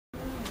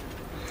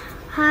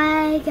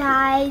Hi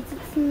guys,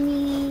 it's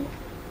me.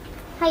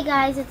 Hi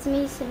guys, it's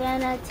me,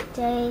 Savannah,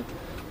 today,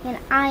 and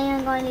I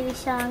am going to be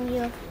showing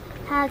you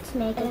how to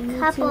make a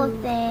couple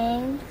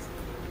things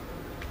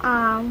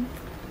on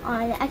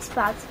the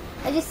Xbox.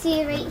 As you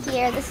see right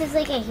here, this is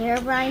like a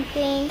Herobrine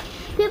thing.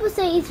 People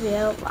say he's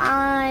real.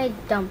 I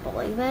don't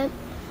believe it.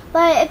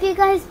 But if you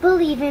guys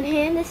believe in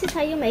him, this is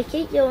how you make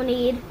it. You'll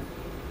need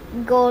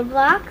gold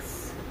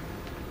blocks.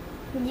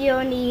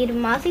 You'll need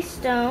mossy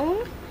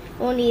stone.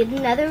 You'll need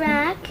another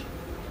rack.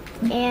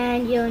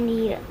 And you'll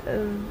need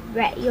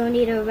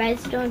a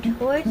redstone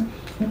torch,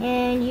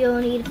 and you'll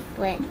need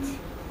flint.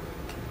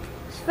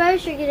 So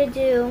first, you're gonna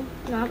do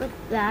not with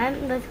that,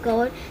 with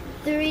gold,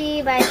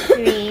 3 by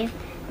 3.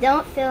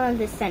 Don't fill in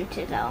the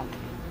center though.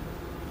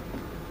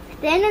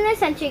 Then in the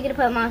center, you're gonna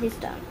put mossy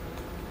stone.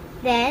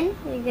 Then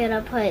you're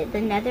gonna put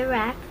the nether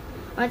rack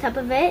on top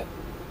of it.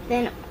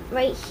 Then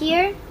right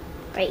here,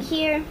 right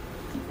here,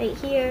 right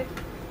here,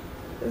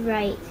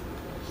 right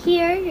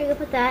here, you're gonna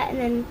put that, and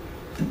then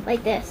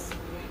like this.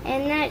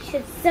 And that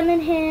should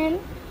summon him,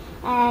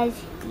 as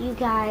you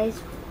guys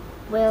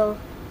will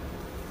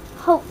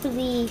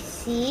hopefully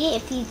see.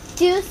 If you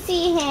do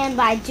see him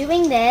by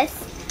doing this,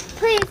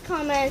 please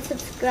comment and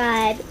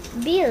subscribe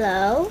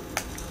below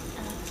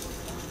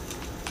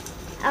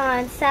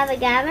on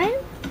Savannah.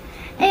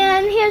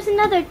 And here's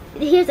a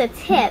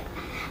tip.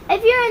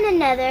 If you're in the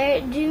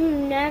nether,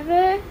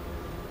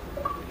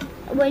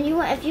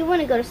 if you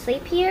want to go to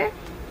sleep here,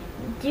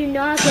 do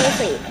not go to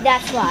sleep.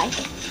 That's why.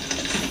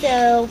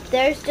 So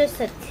there's just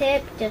a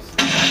tip, a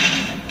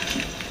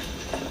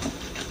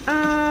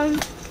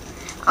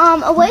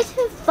way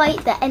to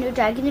fight the Ender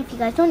Dragon. If you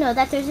guys don't know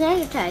that there's an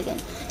Ender Dragon,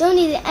 you'll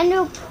need the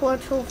Ender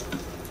Portal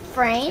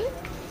frame,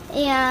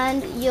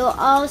 and you'll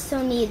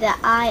also need the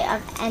Eye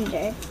of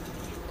Ender.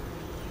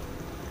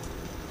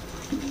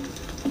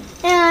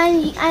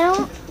 And I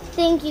don't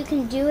think you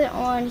can do it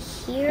on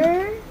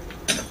here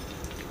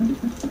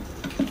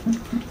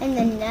in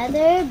the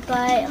Nether,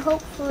 but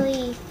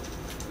hopefully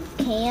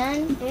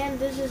can. And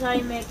this is how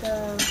you make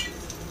a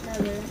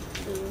nether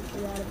to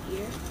get out of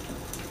here.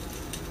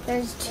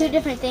 There's 2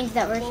 different things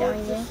that we're showing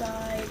you. 4 to the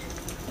side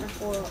and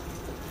 4 up.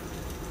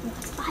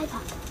 What's 5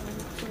 up? 1,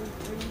 2,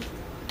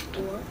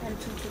 3, 4,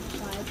 and 2 to the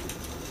side,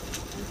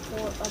 and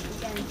 4 up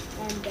again,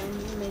 and then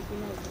you make your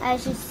nether.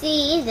 As you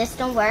see, this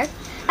don't work.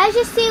 As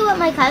you see what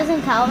my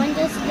cousin Calvin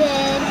just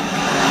did,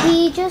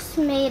 he just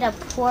made a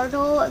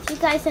portal. If you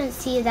guys don't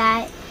see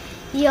that,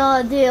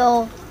 you'll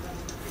do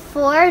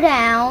 4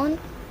 down,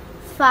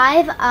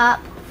 5 up,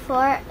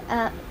 4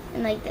 up,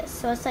 and like this.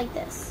 So it's like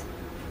this.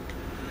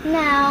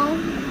 Now,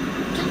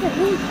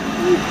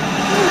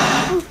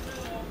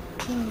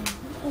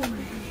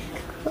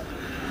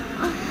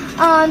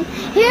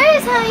 here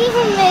is how you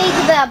can make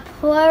the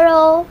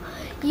portal.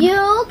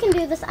 You can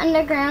do this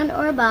underground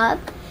or above.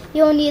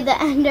 You'll need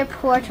the Ender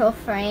Portal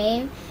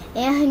frame,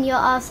 and you'll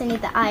also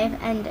need the Eye of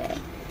Ender.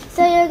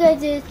 So you're going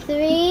to do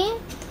 3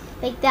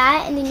 like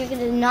that, and then you're going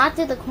to not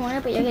do the corner,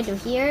 but you're going to do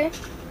here.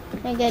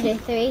 You're going to do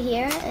 3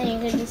 here, and you're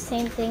going to do the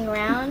same thing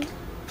around.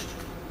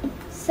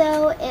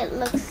 So it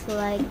looks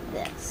like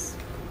this.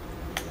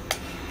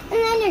 And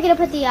then you're going to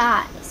put the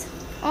eyes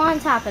on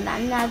top of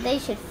them. Now they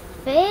should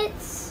fit,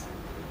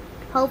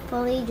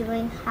 hopefully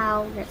doing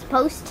how you're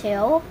supposed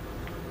to.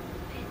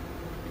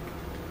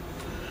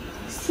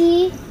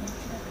 See?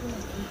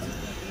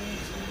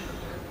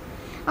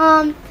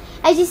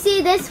 As you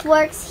see, this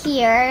works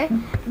here,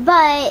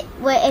 but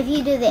if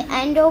you do the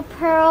Ender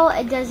Pearl,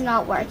 it does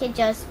not work. It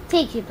just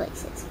takes you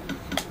places.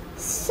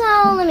 So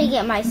let me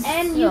get my sword.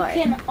 And you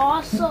can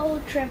also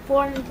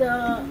transform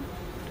the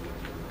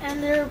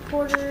Ender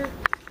Portal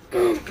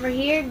right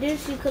here.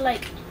 This you could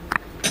like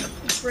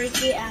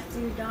break it after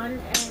you're done,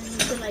 and you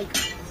could like.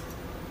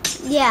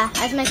 Yeah,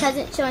 as my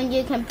cousin's showing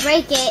you, can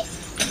break it,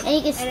 and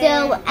you can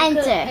still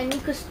enter. And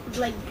you could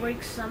like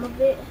break some of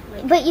it.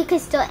 Like, but you can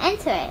still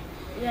enter it.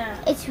 Yeah.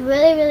 It's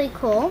really, really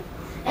cool.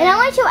 And then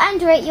once you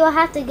enter it, you'll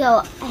have to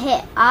go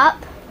hit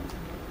up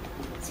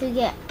to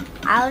get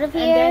out of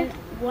here. And then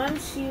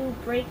once you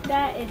break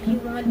that, if you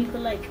want, you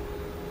could like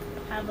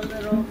have a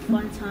little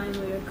fun time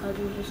with your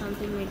cousins or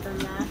something, make them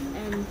laugh.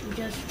 And you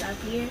just stop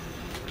here,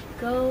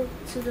 go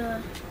to the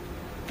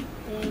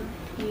thing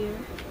here,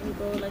 and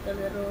go like a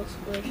little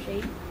square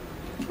shape.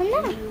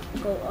 And you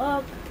go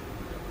up,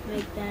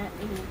 make that,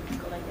 and then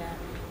go like that.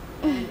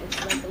 And it's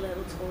like a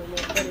little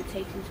toilet, but it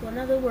takes you to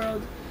another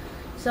world.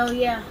 So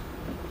yeah.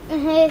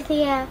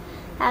 Yeah,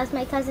 how's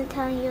my cousin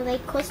telling you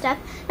like cool stuff.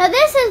 Now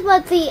this is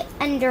what the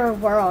Ender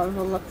World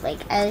will look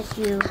like. As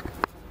you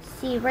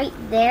see right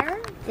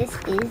there, this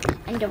is the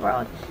Ender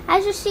World.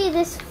 As you see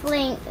this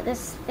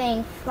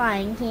thing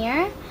flying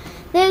here,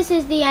 this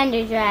is the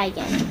Ender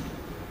Dragon.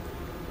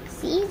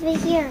 See, it's right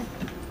here.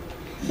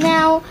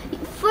 Now,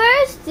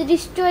 first to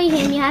destroy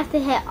him, you have to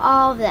hit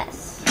all of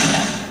this.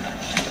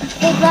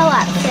 They blow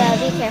up, so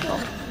be careful.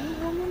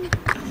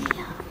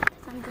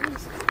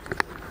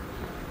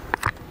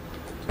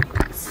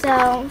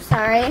 So,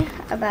 sorry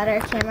about our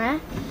camera.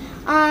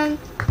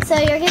 So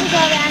you're gonna go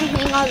around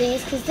hitting all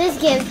these because this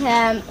gives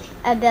him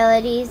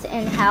abilities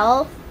and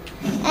health,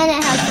 and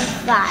it helps him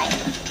fly.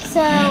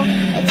 So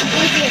it's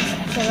easier.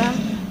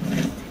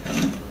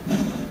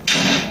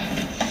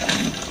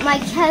 My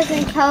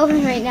cousin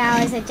Kelvin right now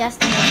is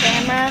adjusting the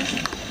camera.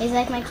 He's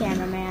like my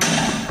cameraman.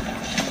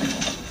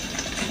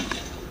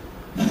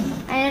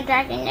 I'm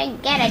trying to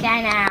get a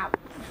guy now.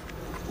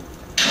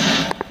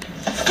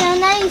 So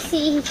now you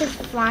see he's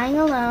just flying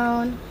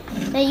alone.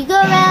 Now you go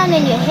around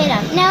and you hit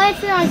him. Now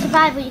if you're on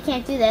survival, you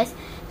can't do this.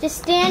 Just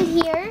stand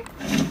here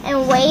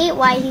and wait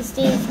while he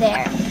stays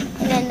there.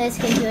 And then this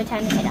gives you a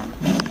time to hit him.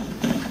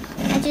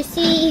 As you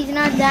see, he's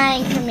not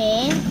dying for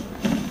me.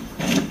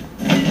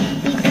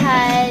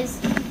 Because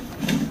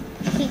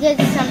he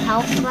gets some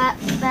health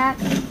back.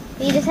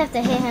 But you just have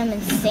to hit him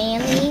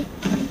insanely.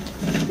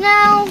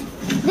 Now,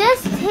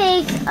 this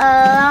takes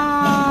a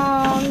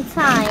long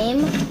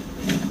time.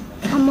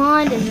 Come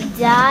on, just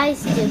die,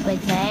 stupid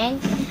thing.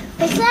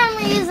 For some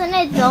reason,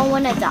 I don't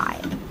want to die.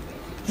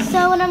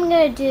 So what I'm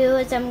going to do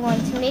is I'm going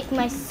to make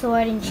my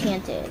sword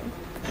enchanted.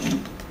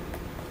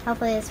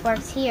 Hopefully this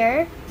works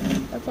here.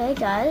 Okay, it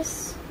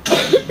does.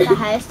 The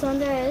highest one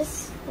there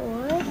is 4.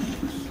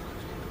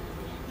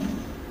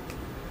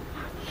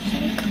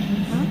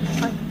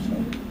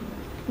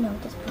 No,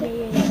 just put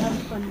it.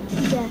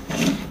 Yeah.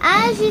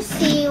 As you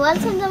see,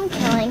 once I'm done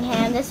killing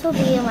him, this will be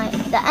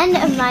the end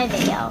of my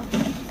video.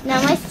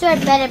 Now my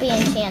sword better be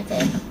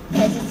enchanted,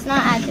 because it's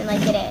not acting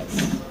like it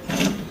is.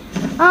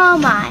 Oh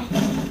my.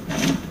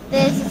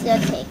 This is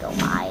going to take a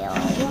while.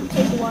 It won't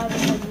take a while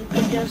because you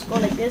could just go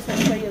like this and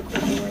show you a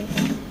quick way.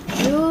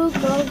 You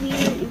go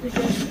here, you could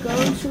just go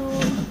to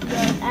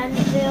the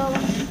anvil,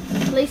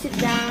 place it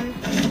down.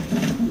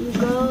 You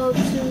go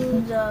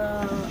to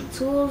the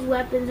tools,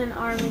 weapons, and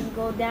armor. You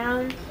go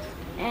down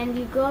and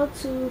you go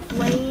to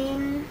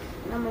flame,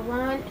 number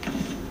 1,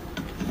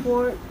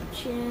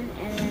 fortune,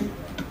 and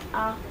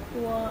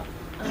aqua,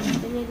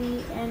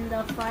 infinity, and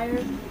the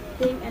fire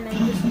thing, and then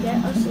just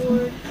get a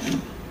sword,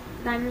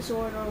 diamond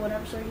sword, or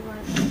whatever sword you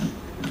want.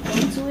 Go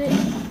to it,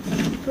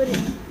 put it,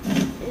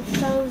 it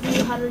tells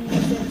you how to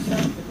use it and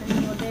stuff, and then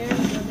you go there,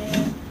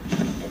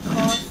 it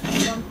costs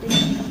something,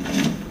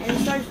 and it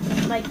starts,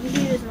 like, you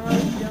do this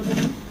noise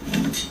building.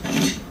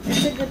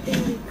 It's a good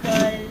thing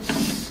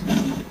because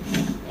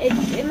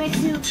it makes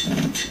you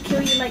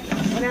kill you, like,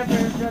 whatever,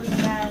 really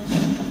fast.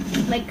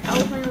 Like, I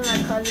was playing with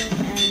my cousin,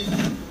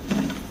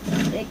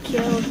 and it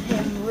killed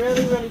him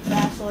really, really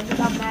fast, so he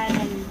got mad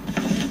and...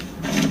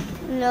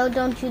 No,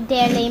 don't you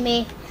dare leave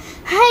me.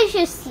 As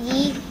you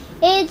see,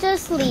 it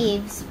just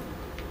leaves.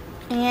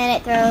 And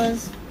it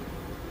throws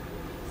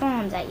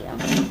bombs at you.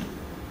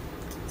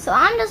 So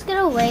I'm just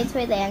gonna wait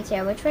till it lands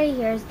here, which right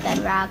here is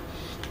bedrock.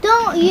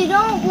 You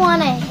don't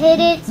want to hit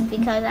it,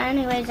 because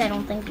anyways, I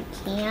don't think you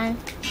can.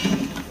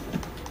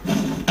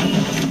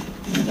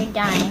 You're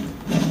dying.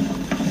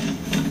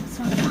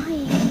 So I'm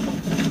dying.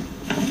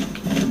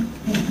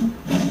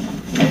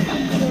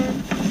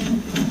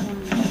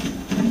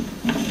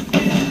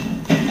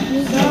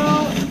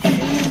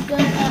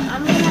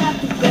 I'm gonna have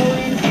to go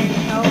in and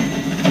help.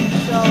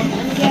 So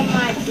let me get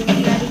my things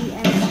ready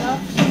and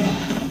stuff so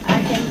I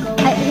can go. I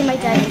think my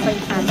dad is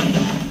like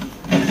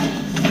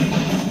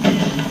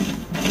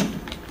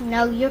No,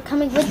 you're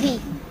coming with me.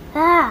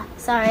 Ah,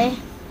 sorry.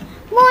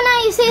 Well, now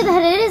you say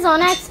that it is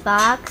on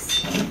Xbox.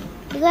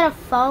 You gotta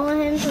follow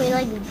him so he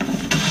like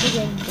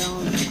get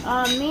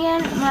done. Me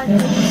and my cousin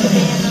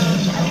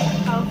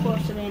Savannah, powerful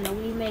Savannah,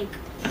 we make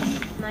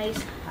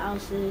nice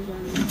houses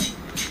and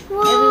if we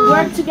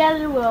work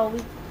together, well,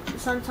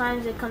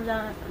 sometimes it comes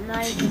out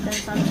nice, but then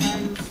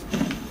sometimes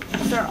we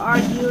start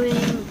arguing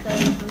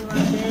because we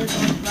want this,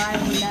 we want that,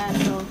 and that.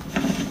 So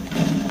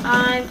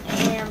I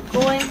am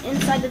going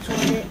inside the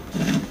toilet.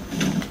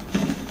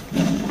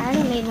 I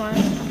haven't made one.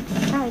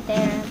 Right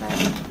there, but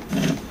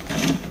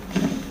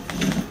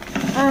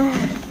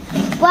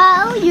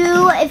well,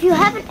 if you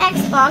have an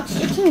Xbox,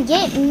 you can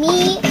get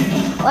me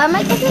or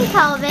my cousin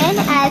Calvin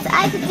as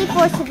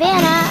I-54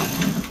 Savannah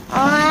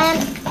on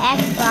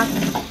Xbox.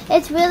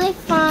 It's really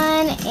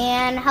fun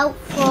and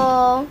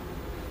helpful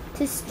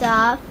to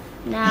stuff.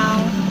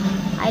 Now,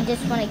 I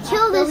just want to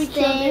kill this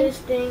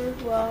thing.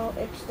 Well,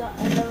 it's the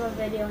end of a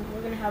video.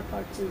 We're gonna have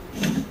part 2.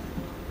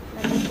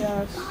 Let me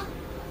just.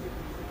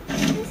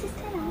 This is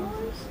 10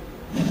 hours.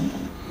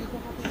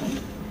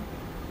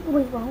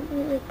 We won't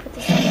really put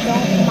this on.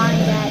 Don't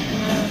mind that.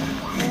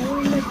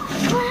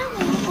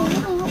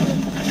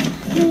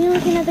 No, you're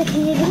looking at the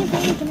key.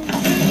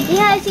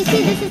 Yeah, as you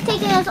see, this is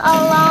taking us a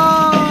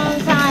long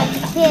time to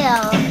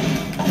kill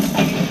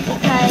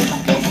because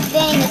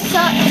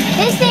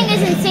this thing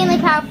is insanely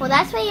powerful.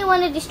 That's why you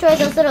want to destroy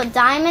those little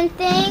diamond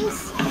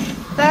things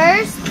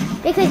first,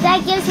 because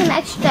that gives him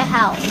extra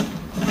health.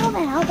 How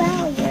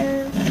about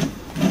your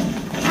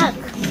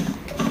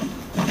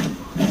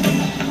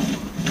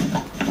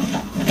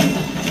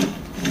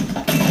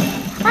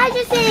I'm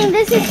just saying,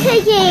 this is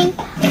taking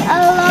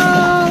a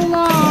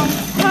long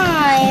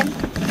time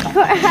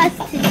for us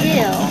to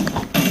do.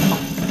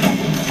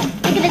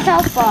 Look at it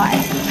how far.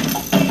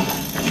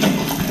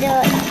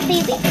 until it's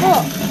completely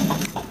full.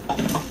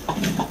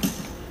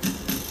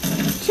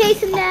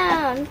 Chase him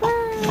down. Wow.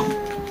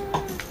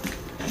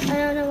 I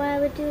don't know why I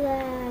would do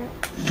that.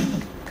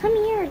 Come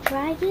here,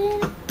 dragon.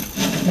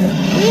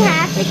 We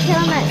have to kill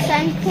him at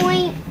some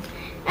point.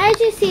 As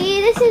you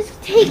see, this is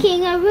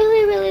taking a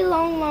really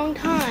long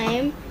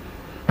time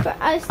for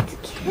us to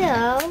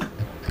kill.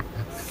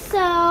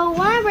 So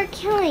while we're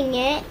killing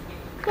it,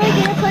 we're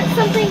gonna put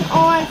something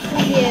on for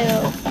you.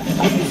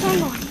 Put this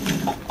on.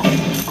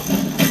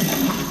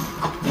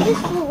 This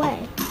flew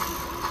away.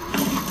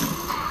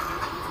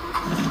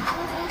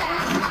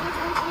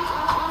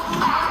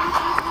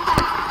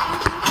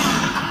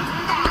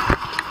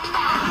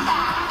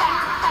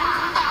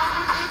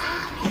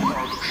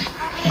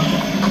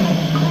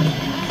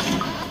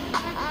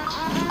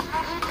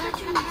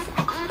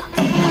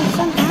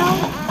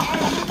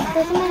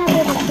 Doesn't matter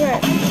where the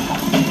grip.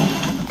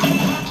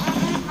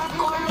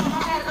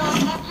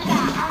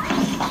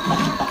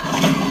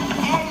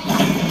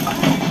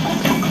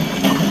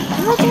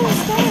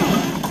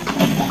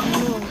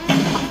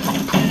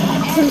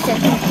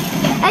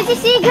 As you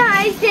see,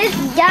 guys, this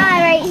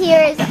guy right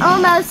here is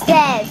almost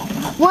dead.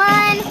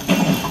 1, 2,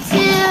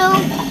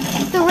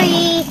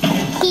 3,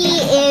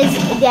 he is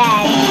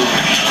dead.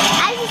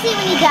 As you see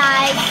when he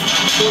dies,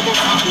 he just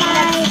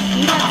flies.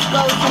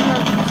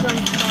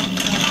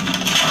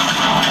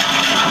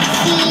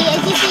 See,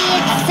 as you see,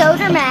 it's so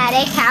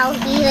dramatic how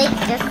he like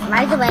just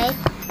flies away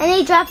and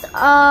he drops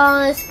all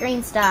this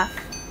green stuff.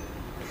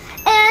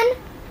 And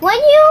when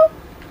you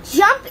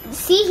jump,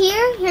 see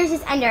here, here's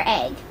his ender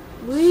egg.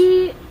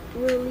 We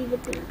will leave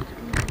it there.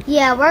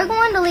 Yeah, we're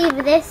going to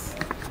leave this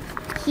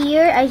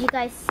here, as you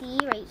guys see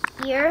right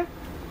here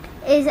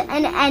is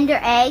an ender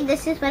egg.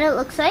 This is what it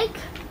looks like.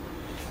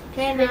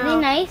 Okay,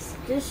 really nice.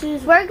 This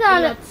is we're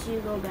gonna lets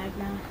you go back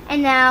now.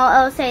 And now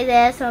I'll say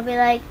this, I'll be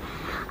like,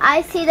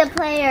 I see the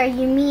player,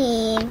 you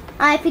mean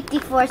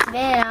I-54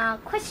 Savannah,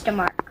 question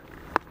mark.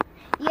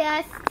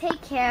 Yes,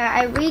 take care.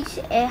 I reached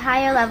a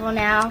higher level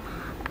now.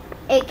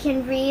 It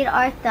can read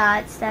our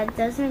thoughts. That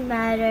doesn't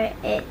matter.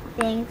 It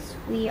thinks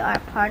we are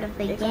part of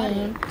the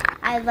game.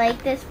 I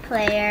like this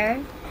player.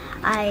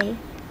 I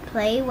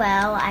play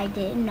well. I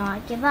did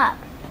not give up.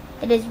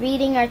 It is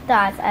reading our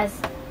thoughts as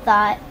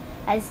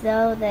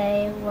though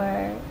they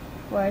were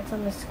words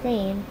on the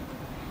screen.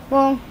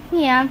 Well,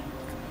 yeah.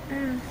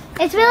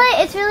 It's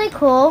really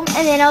cool.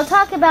 And then I'll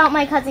talk about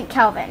my cousin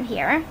Kelvin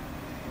here.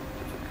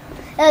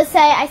 It'll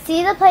say, I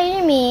see the player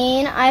you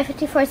mean,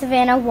 I-54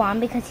 Savannah won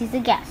because he's a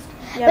guest.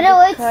 Yeah, but it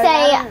would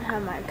say,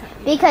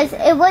 because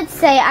it would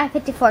say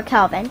I-54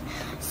 Kelvin.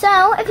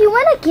 So, if you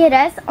want to get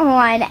us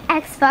on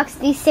Xbox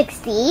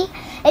 360,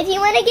 if you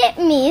want to get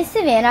me,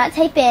 Savannah,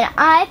 type in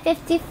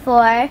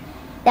I-54,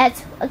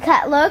 that's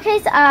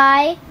lowercase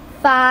I,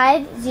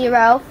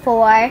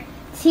 504,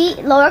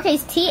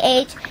 lowercase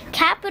th,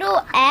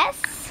 capital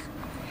S,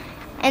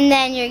 and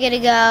then you're going to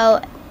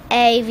go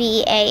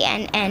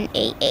AVANNAH.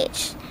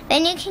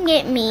 Then you can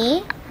get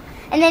me.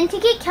 And then to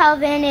get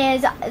Kelvin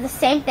is the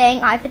same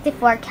thing,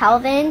 I-54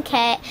 Kelvin,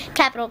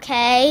 capital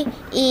K,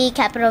 E,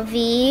 capital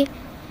V,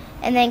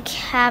 and then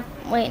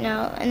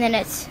and then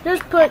it's...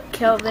 Just put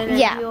Kelvin and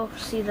yeah. You'll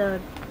see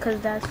because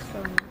that's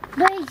from...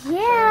 But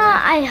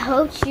yeah, I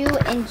hope you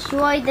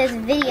enjoyed this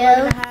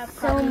video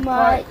so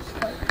much.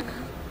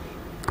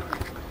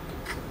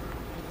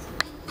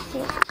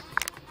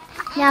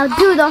 Now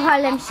do the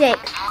Harlem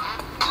Shake.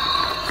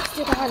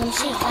 Do the Harlem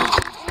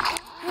Shake.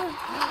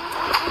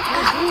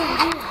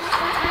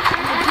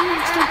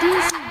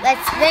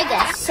 Let's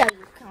Vegas show you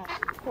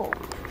cool.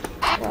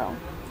 Well,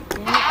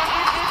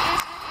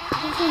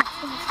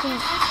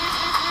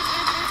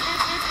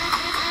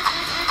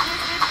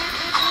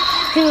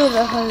 do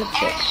the Harlem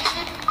Shake.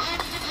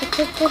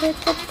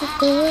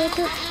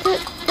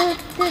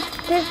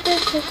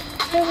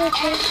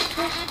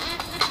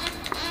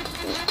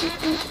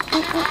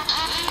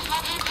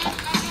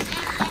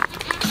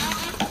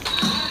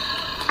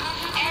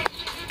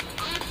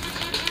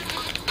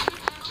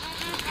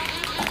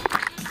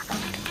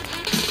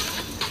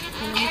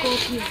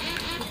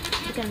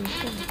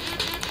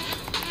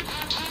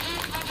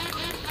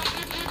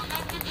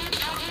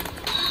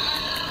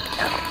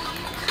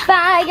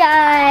 Bye,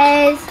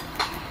 guys.